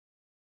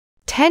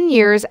10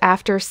 years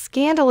after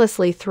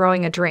scandalously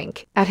throwing a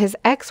drink at his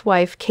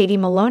ex-wife Katie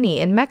Maloney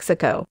in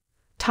Mexico,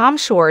 Tom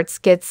Schwartz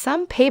gets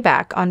some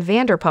payback on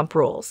Vanderpump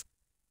Rules.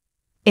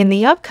 In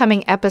the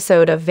upcoming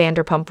episode of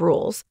Vanderpump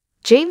Rules,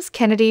 James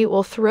Kennedy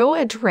will throw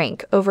a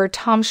drink over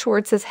Tom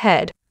Schwartz's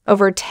head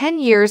over 10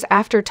 years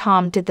after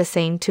Tom did the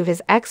same to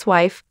his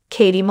ex-wife,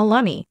 Katie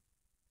Maloney.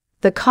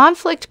 The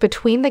conflict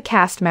between the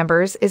cast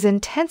members is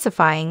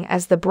intensifying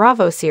as the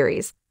Bravo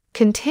series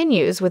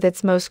continues with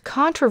its most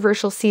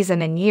controversial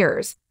season in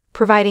years,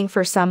 providing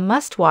for some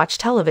must-watch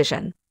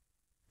television.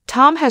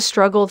 Tom has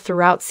struggled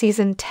throughout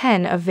Season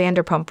 10 of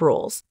Vanderpump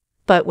Rules,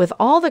 but with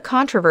all the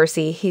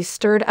controversy he's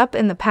stirred up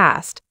in the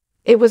past,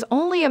 it was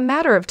only a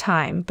matter of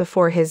time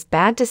before his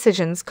bad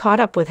decisions caught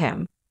up with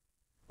him.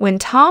 When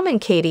Tom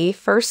and Katie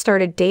first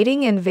started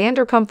dating in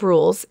Vanderpump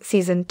Rules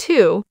Season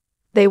 2,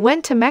 they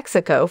went to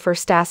Mexico for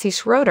Stassi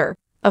Schroeder,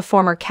 a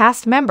former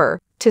cast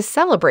member, to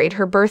celebrate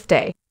her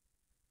birthday.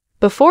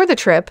 Before the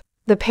trip,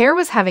 the pair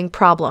was having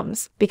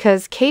problems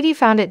because Katie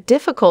found it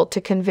difficult to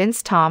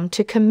convince Tom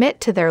to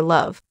commit to their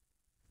love.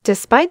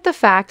 Despite the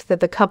fact that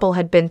the couple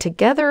had been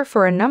together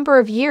for a number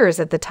of years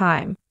at the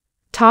time,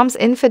 Tom's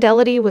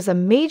infidelity was a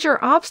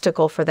major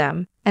obstacle for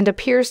them and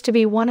appears to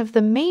be one of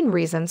the main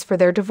reasons for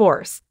their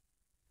divorce.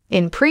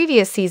 In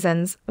previous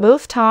seasons,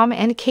 both Tom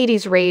and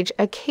Katie's rage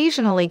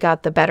occasionally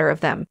got the better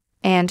of them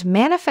and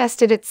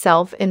manifested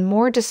itself in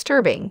more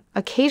disturbing,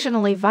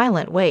 occasionally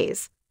violent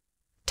ways.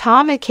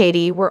 Tom and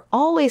Katie were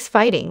always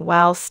fighting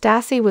while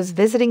Stassi was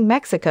visiting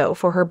Mexico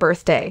for her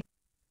birthday.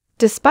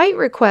 Despite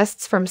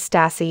requests from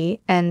Stassi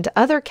and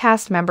other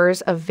cast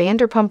members of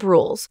Vanderpump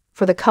Rules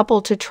for the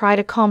couple to try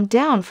to calm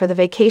down for the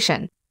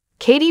vacation,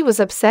 Katie was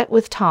upset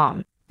with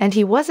Tom, and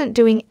he wasn't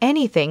doing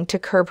anything to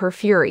curb her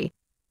fury.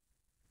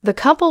 The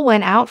couple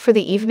went out for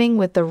the evening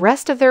with the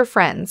rest of their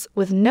friends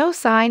with no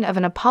sign of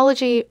an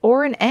apology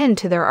or an end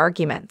to their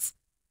arguments.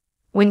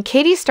 When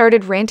Katie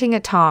started ranting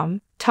at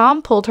Tom,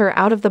 Tom pulled her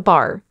out of the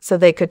bar so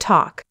they could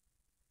talk.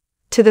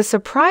 To the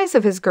surprise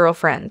of his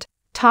girlfriend,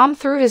 Tom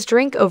threw his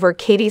drink over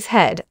Katie's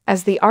head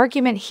as the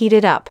argument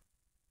heated up.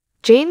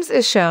 James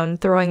is shown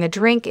throwing a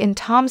drink in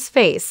Tom's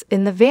face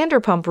in the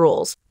Vanderpump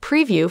Rules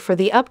preview for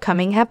the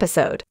upcoming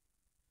episode.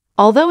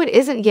 Although it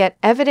isn't yet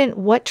evident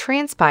what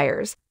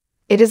transpires,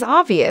 it is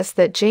obvious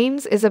that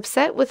James is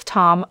upset with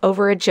Tom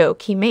over a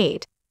joke he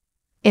made.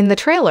 In the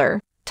trailer,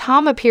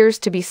 Tom appears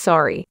to be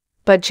sorry,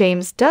 but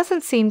James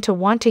doesn't seem to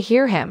want to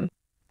hear him.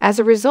 As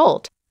a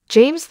result,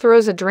 James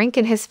throws a drink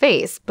in his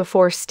face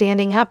before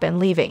standing up and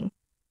leaving.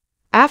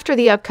 After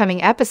the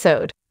upcoming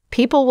episode,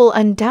 people will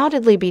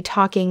undoubtedly be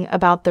talking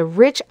about the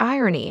rich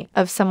irony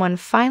of someone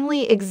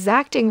finally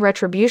exacting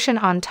retribution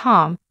on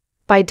Tom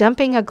by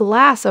dumping a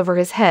glass over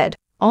his head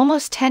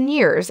almost 10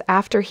 years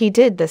after he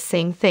did the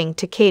same thing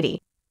to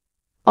Katie.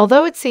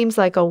 Although it seems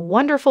like a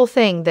wonderful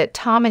thing that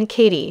Tom and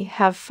Katie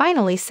have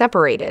finally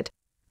separated,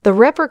 the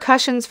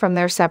repercussions from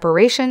their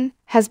separation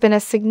has been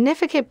a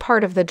significant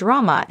part of the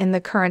drama in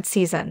the current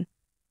season.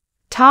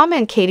 Tom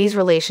and Katie's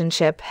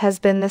relationship has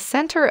been the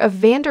center of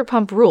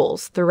Vanderpump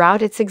Rules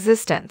throughout its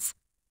existence.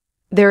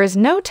 There is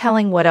no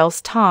telling what else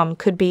Tom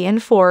could be in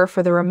for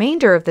the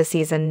remainder of the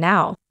season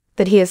now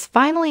that he has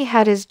finally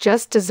had his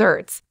just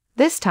desserts,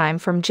 this time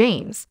from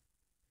James.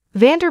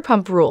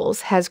 Vanderpump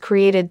Rules has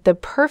created the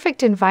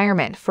perfect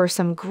environment for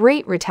some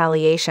great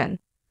retaliation,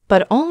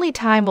 but only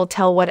time will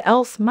tell what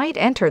else might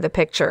enter the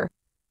picture.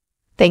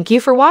 Thank you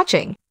for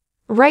watching.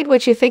 Write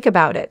what you think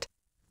about it.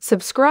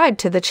 Subscribe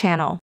to the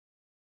channel.